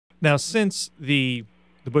Now, since the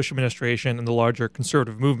Bush administration and the larger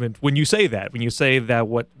conservative movement, when you say that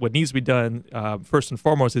what needs to be done first and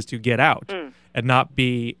foremost is to get out and not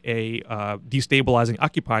be a destabilizing,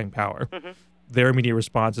 occupying power, their immediate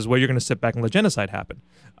response is, well, you're going to sit back and let genocide happen.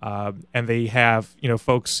 And they have,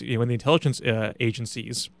 folks, in the intelligence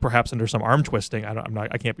agencies, perhaps under some arm twisting,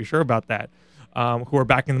 I can't be sure about that, who are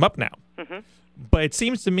backing them up now. But it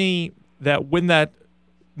seems to me that when that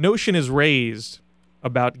notion is raised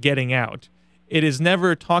about getting out, it is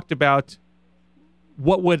never talked about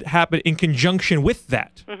what would happen in conjunction with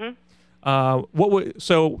that.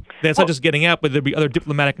 So that's not just getting out, but there'd be other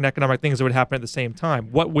diplomatic and economic things that would happen at the same time.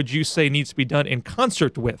 What would you say needs to be done in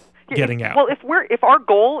concert with getting out? Well, if our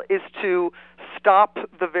goal is to stop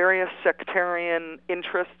the various sectarian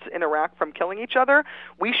interests in Iraq from killing each other,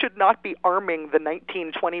 we should not be arming the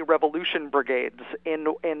 1920 revolution brigades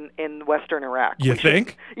in Western Iraq. You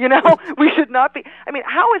think? We should not be. I mean,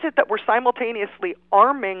 how is it that we're simultaneously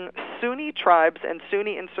arming Sunni tribes and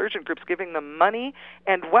Sunni insurgent groups, giving them money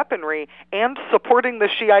and weaponry, and supporting the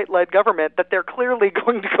Shiite-led government that they're clearly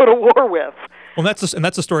going to go to war with? Well, that's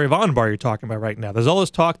the story of Anbar you're talking about right now. There's all this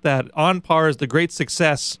talk that Anbar is the great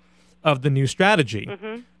success of the new strategy.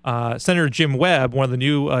 Senator Jim Webb, one of the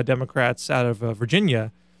new Democrats out of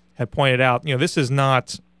Virginia, had pointed out, this is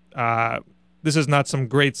not some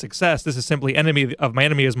great success. This is simply enemy of my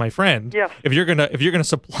enemy is my friend. Yes. If you're gonna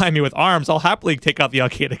supply me with arms, I'll happily take out the Al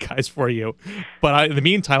Qaeda guys for you. But in the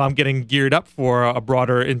meantime, I'm getting geared up for a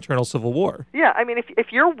broader internal civil war. Yeah, I mean,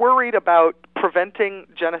 if you're worried about preventing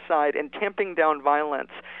genocide and tamping down violence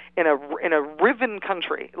in a riven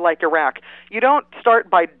country like Iraq, you don't start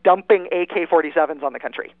by dumping AK-47s on the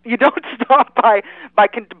country. You don't stop by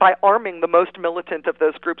arming the most militant of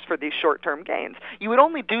those groups for these short-term gains. You would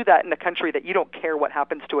only do that in a country that you don't care what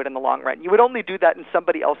happens to it in the long run. You would only do that in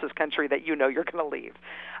somebody else's country that you're going to leave.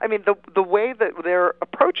 I mean, the way that they're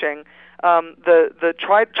approaching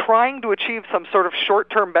trying to achieve some sort of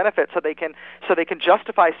short-term benefit so they can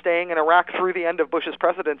justify staying in Iraq through the end of Bush's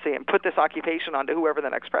presidency and put this occupation onto whoever the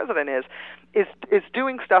next president is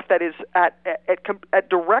doing stuff that is at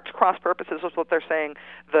direct cross purposes with what they're saying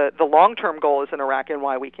the long-term goal is in Iraq and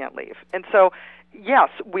why we can't leave. And so, yes,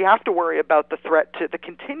 we have to worry about the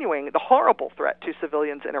horrible threat to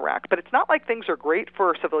civilians in Iraq. But it's not like things are great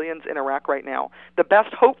for civilians in Iraq right now. The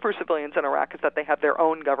best hope for civilians in Iraq is that they have their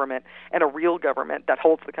own government and a real government that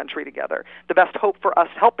holds the country together. The best hope for us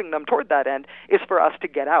helping them toward that end is for us to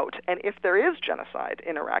get out. And if there is genocide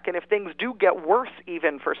in Iraq, and if things do get worse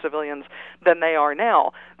even for civilians than they are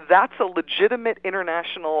now, that's a legitimate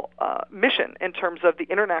international mission in terms of the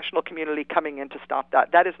international community coming in to stop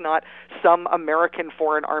that. That is not some American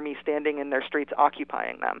foreign army standing in their streets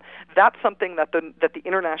occupying them. That's something that the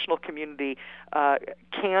international community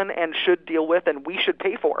can and should deal with, and we should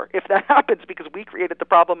pay for if that happens, because we created the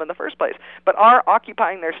problem in the first place. But our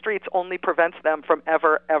occupying their streets only prevents them from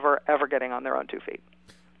ever, ever, ever getting on their own 2 feet.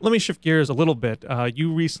 Let me shift gears a little bit.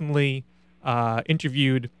 You recently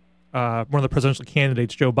interviewed one of the presidential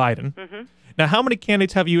candidates, Joe Biden. Now, how many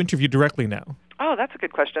candidates have you interviewed directly now? Oh, that's a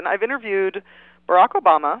good question. I've interviewed Barack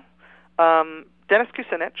Obama, Dennis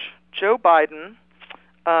Kucinich, Joe Biden,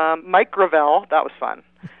 Mike Gravel. That was fun.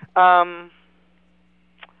 Trying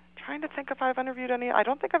to think if I've interviewed any. I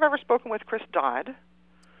don't think I've ever spoken with Chris Dodd.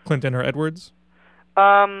 Clinton or Edwards?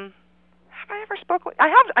 Have I ever spoken? I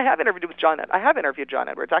have interviewed with John. I have interviewed John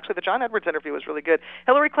Edwards. Actually, the John Edwards interview was really good.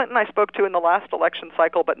 Hillary Clinton I spoke to in the last election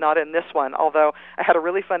cycle, but not in this one. Although I had a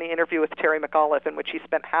really funny interview with Terry McAuliffe in which he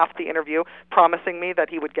spent half the interview promising me that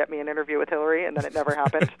he would get me an interview with Hillary, and then it never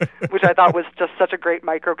happened, which I thought was just such a great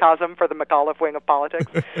microcosm for the McAuliffe wing of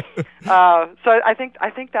politics. So I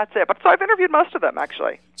think that's it. But so I've interviewed most of them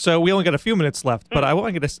actually. So we only got a few minutes left, but I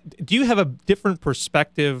want to get do you have a different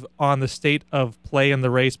perspective on the state of play in the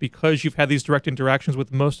race because you've had these direct interactions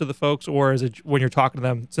with most of the folks, or is it when you're talking to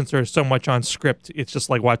them, since there's so much on script, it's just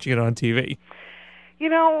like watching it on TV?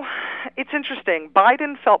 It's interesting.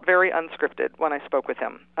 Biden felt very unscripted when I spoke with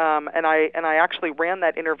him, and I actually ran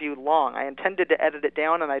that interview long. I intended to edit it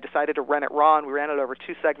down, and I decided to run it raw, and we ran it over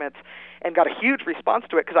 2 segments and got a huge response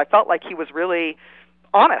to it because I felt like he was really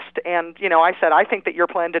honest. And, I said, I think that your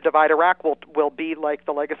plan to divide Iraq will be like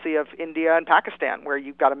the legacy of India and Pakistan, where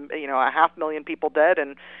you've got a 500,000 people dead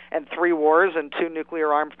and 3 wars and 2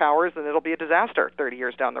 nuclear armed powers, and it'll be a disaster 30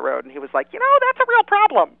 years down the road. And he was like, that's a real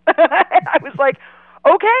problem. I was like,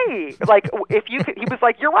 okay, he was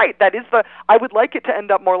like, you're right. I would like it to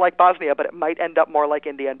end up more like Bosnia, but it might end up more like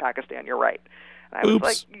India and Pakistan. You're right. And I was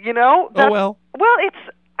like, well,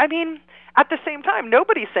 at the same time,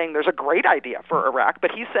 nobody's saying there's a great idea for Iraq,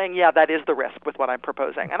 but he's saying, yeah, that is the risk with what I'm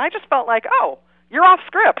proposing. And I just felt like, oh, you're off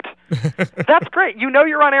script. That's great. You know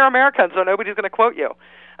you're on Air America, so nobody's going to quote you.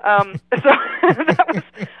 So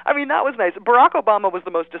that was nice. Barack Obama was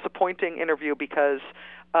the most disappointing interview because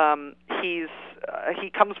he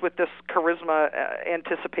comes with this charisma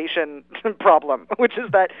anticipation problem, which is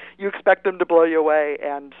that you expect him to blow you away,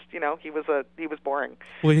 and he was boring.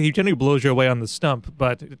 Well, he generally blows you away on the stump,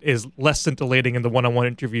 but is less scintillating in the one-on-one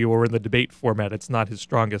interview or in the debate format. It's not his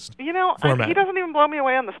strongest format. He doesn't even blow me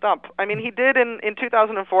away on the stump. I mean, he did in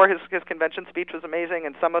 2004. His convention speech was amazing,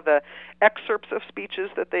 and some of the excerpts of speeches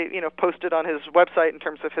that they posted on his website in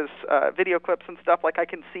terms of his video clips and stuff, like I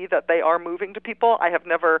can see that they are moving to people. I have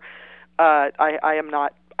never. I am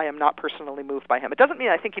not personally moved by him. It doesn't mean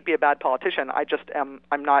I think he'd be a bad politician. I just am.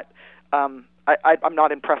 I'm not. I'm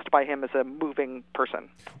not impressed by him as a moving person.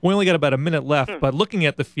 We only got about a minute left, but looking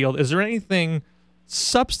at the field, is there anything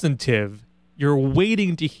substantive you're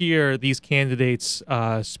waiting to hear these candidates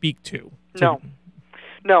speak to? No.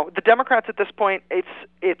 The Democrats at this point,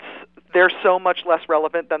 they're so much less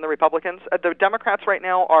relevant than the Republicans. The Democrats right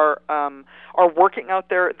now are working out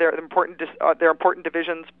their important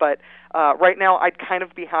divisions, but right now I'd kind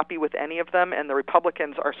of be happy with any of them. And the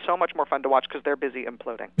Republicans are so much more fun to watch because they're busy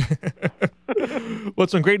imploding. Well,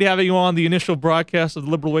 it's been great having you on the initial broadcast of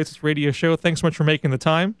the Liberal Oasis radio show. Thanks so much for making the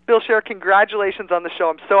time. Bill Scher, congratulations on the show.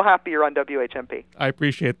 I'm so happy you're on WHMP. I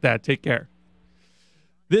appreciate that. Take care.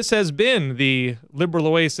 This has been the Liberal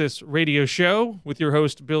Oasis radio show with your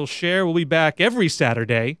host, Bill Scher. We'll be back every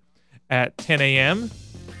Saturday at 10 a.m.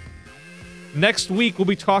 Next week, we'll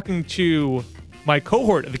be talking to my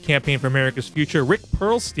cohort of the Campaign for America's Future, Rick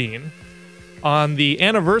Perlstein, on the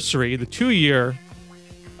anniversary, the 2-year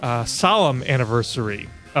solemn anniversary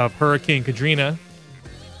of Hurricane Katrina,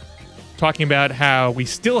 talking about how we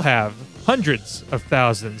still have hundreds of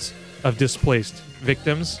thousands of displaced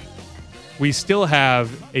victims. We still have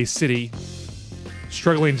a city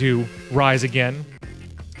struggling to rise again.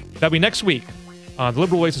 That'll be next week on the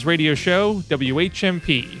Liberal Oasis radio show,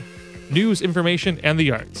 WHMP, News, Information, and the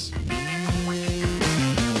Arts.